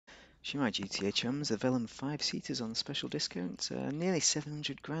Shimai GTA chums, the Velum 5-seaters on special discount, nearly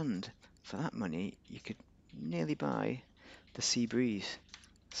 700 grand. For that money, you could nearly buy the Sea Breeze.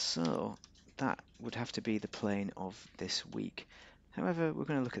 So, that would have to be the plane of this week. However, we're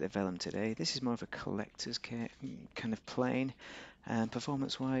going to look at the Velum today. This is more of a collector's kind of plane, and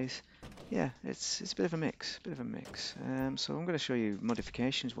performance-wise, yeah, it's a bit of a mix, so I'm going to show you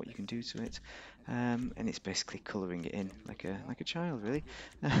modifications, what you can do to it, and it's basically colouring it in like a child, really.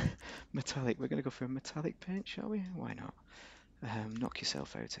 Metallic. We're going to go for a metallic paint, shall we? Why not? Knock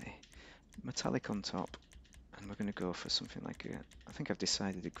yourself out, eh? Metallic on top, and we're going to go for something like a. I think I've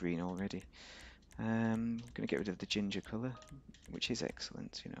decided a green already. I'm going to get rid of the ginger colour, which is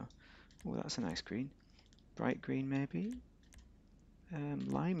excellent, you know. Oh, that's a nice green. Bright green, maybe.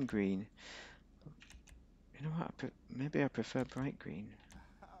 Lime green. You know what? Maybe I prefer bright green.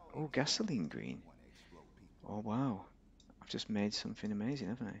 Oh, gasoline green. Oh, wow. I've just made something amazing,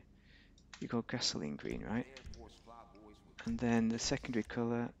 haven't I? You go gasoline green, right? And then the secondary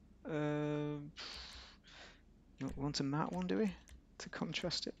colour. You want a matte one, do we? To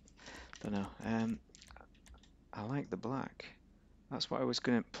contrast it? Don't know. I like the black. That's what I was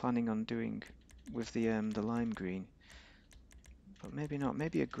planning on doing with the lime green. But maybe not.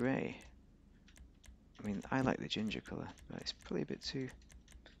 Maybe a grey. I mean, I like the ginger colour, but it's probably a bit too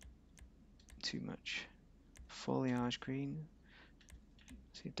much. Foliage green.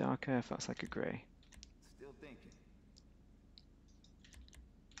 See, dark earth, that's like a grey. Still thinking.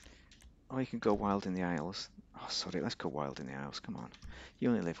 Or you can go wild in the Isles. Oh, sorry, let's go wild in the Isles. Come on. You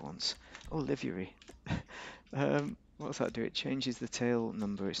only live once. Oh, livery. What's that do? It changes the tail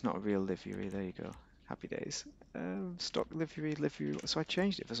number. It's not a real livery. There you go. Happy days. Stock livery. So I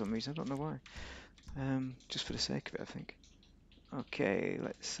changed it for some reason. I don't know why. Just for the sake of it, I think. Okay,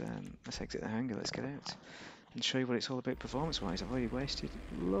 let's exit the hangar. Let's get out and show you what it's all about performance-wise. I've already wasted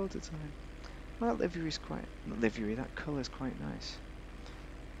loads of time. Well, that livery's quite... Not livery, that colour's quite nice.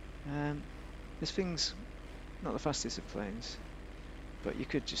 This thing's not the fastest of planes, but you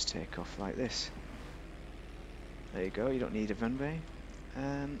could just take off like this. There you go, you don't need a runway.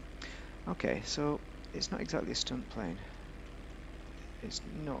 Okay, so it's not exactly a stunt plane. It's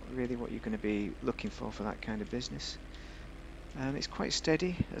not really what you're going to be looking for that kind of business. It's quite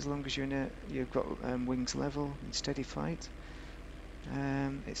steady as long as you've got wings level and steady flight.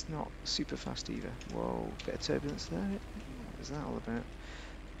 It's not super fast either. Whoa, bit of turbulence there. What was that all about?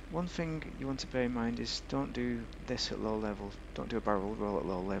 One thing you want to bear in mind is don't do this at low level. Don't do a barrel roll at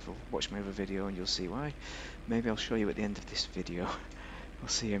low level. Watch my other video and you'll see why. Maybe I'll show you at the end of this video. We'll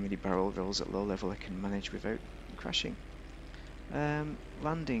see how many barrel rolls at low level I can manage without crashing.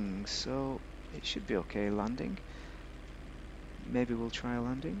 Landing, so it should be okay landing. Maybe we'll try a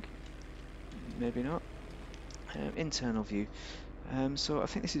landing. Maybe not. Internal view. So I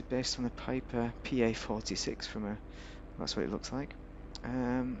think this is based on the Piper PA-46 that's what it looks like.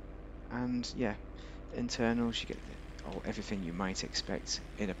 And yeah, internals, you get everything you might expect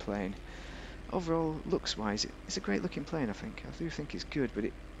in a plane. Overall, looks-wise, it's a great looking plane, I think. I do think it's good, but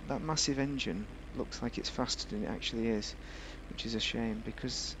that massive engine looks like it's faster than it actually is, which is a shame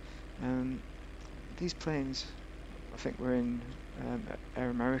because these planes, I think we're in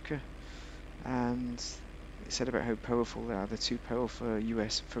Air America, and it said about how powerful they are. They're too powerful for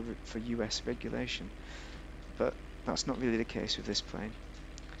US regulation, but that's not really the case with this plane.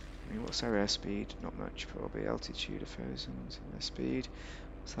 I mean, what's our airspeed? Not much, probably. Altitude 1,000. Airspeed,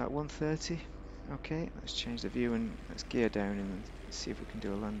 what's that, 130? Okay, let's change the view and let's gear down and see if we can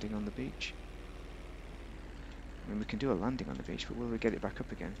do a landing on the beach. I mean, we can do a landing on the beach, but will we get it back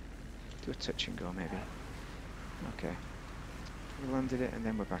up again? Do a touch and go, maybe. Okay. We landed it and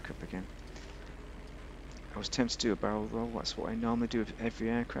then we're back up again. I was tempted to do a barrel roll. That's what I normally do with every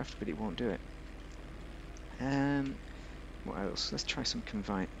aircraft, but it won't do it. What else? Let's try some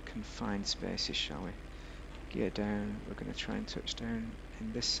confined spaces, shall we? Gear down. We're going to try and touch down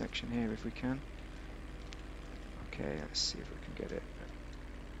in this section here if we can. Okay, let's see if we can get it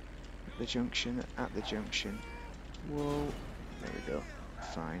at the junction. Whoa, there we go.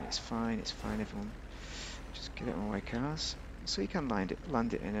 Fine, it's fine, everyone. Just get out of my way, cars. So you can land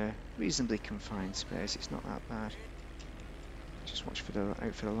it in a reasonably confined space. It's not that bad. Just watch out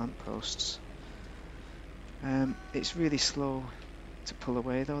for the lampposts. It's really slow to pull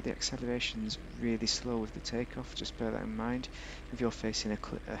away though. The acceleration's really slow with the takeoff. Just bear that in mind. If you're facing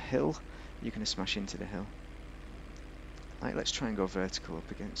a hill, you're going to smash into the hill. Right, let's try and go vertical up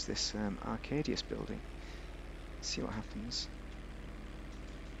against this Arcadius building. See what happens.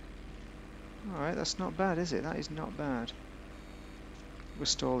 Alright, that's not bad, is it? That is not bad. We're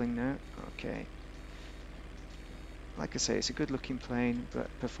stalling now. Okay. like I say, it's a good looking plane, but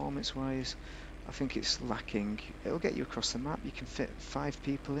performance wise, I think it's lacking. It'll get you across the map. You can fit 5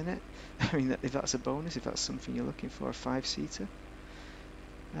 people in it. I mean, if that's a bonus, if that's something you're looking for, a 5-seater.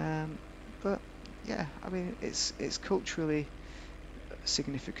 But yeah, I mean, it's culturally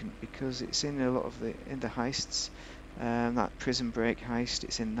significant because it's in a lot of the heists. That prison break heist,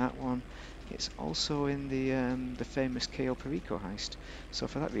 it's in that one. It's also in the famous Cayo Perico heist. So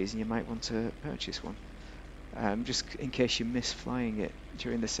for that reason, you might want to purchase one, just in case you miss flying it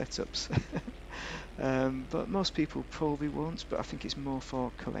during the setups. But most people probably won't. But I think it's more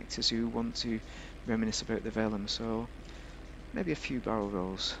for collectors who want to reminisce about the Velum. So maybe a few barrel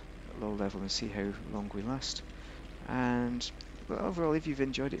rolls at low level and see how long we last. And but overall, if you've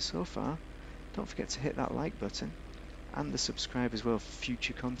enjoyed it so far, don't forget to hit that like button and the subscribe as well for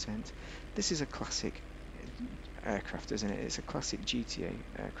future content. This is a classic aircraft, isn't it? It's a classic GTA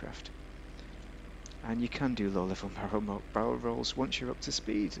aircraft. And you can do low-level barrel rolls once you're up to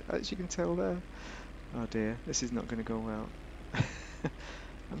speed, as you can tell there. Oh dear, this is not going to go well.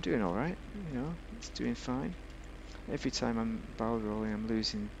 I'm doing alright, you know, it's doing fine. Every time I'm barrel rolling, I'm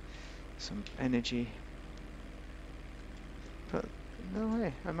losing some energy. But no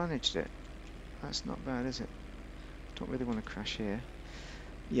way, I managed it. That's not bad, is it? Don't really want to crash here.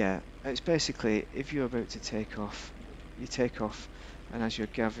 Yeah, it's basically, if you're about to take off, you take off, and as you're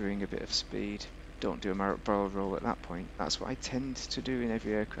gathering a bit of speed, don't do a barrel roll at that point. That's what I tend to do in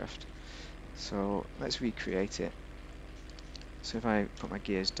every aircraft. So let's recreate it. So if I put my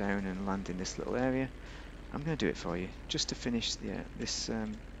gears down and land in this little area, I'm going to do it for you, just to finish this.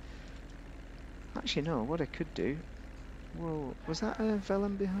 Actually, no, what I could do. Whoa, was that a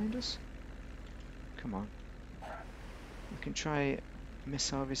Velum behind us? Come on. We can try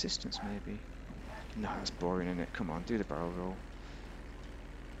missile resistance, maybe. No, that's boring, isn't it? Come on, do the barrel roll.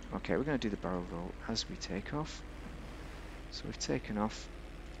 Okay, we're going to do the barrel roll as we take off. So we've taken off,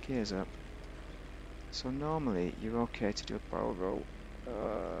 gears up. So normally you're okay to do a barrel roll.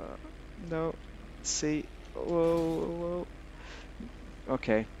 No, see, whoa.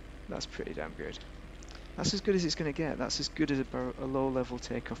 Okay, that's pretty damn good. That's as good as it's going to get. That's as good as a low-level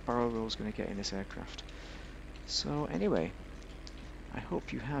takeoff barrel roll is going to get in this aircraft. So anyway, I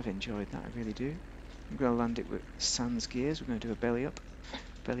hope you have enjoyed that. I really do. I'm going to land it with sans gears. We're going to do a belly up,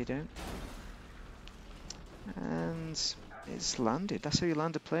 belly down. And it's landed. That's how you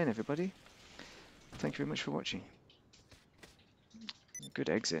land a plane, everybody. Thank you very much for watching. Good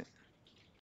exit.